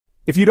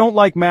If you don't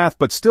like math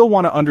but still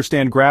want to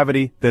understand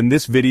gravity, then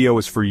this video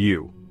is for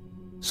you.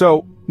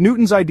 So,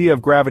 Newton's idea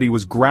of gravity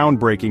was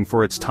groundbreaking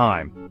for its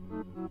time.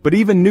 But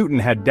even Newton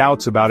had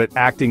doubts about it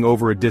acting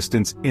over a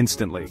distance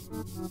instantly.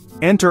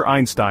 Enter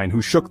Einstein,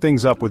 who shook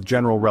things up with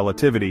general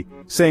relativity,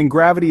 saying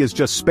gravity is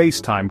just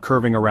space-time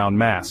curving around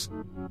mass.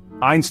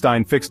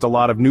 Einstein fixed a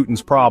lot of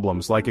Newton's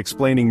problems, like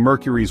explaining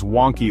Mercury's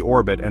wonky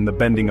orbit and the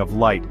bending of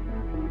light.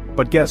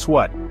 But guess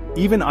what?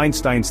 Even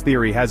Einstein's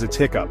theory has its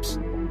hiccups.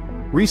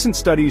 Recent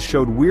studies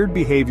showed weird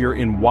behavior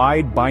in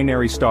wide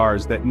binary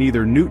stars that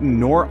neither Newton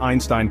nor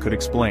Einstein could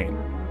explain.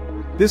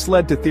 This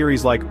led to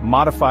theories like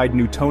modified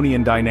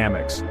Newtonian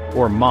dynamics,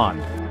 or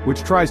MOND,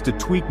 which tries to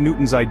tweak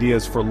Newton's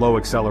ideas for low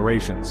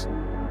accelerations.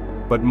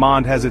 But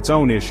MOND has its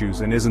own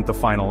issues and isn't the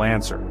final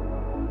answer.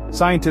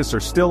 Scientists are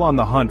still on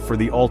the hunt for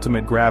the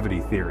ultimate gravity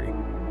theory.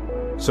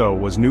 So,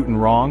 was Newton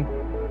wrong?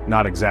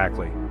 Not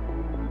exactly.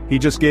 He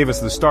just gave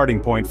us the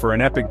starting point for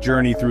an epic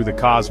journey through the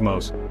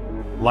cosmos.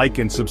 Like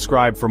and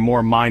subscribe for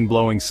more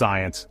mind-blowing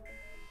science.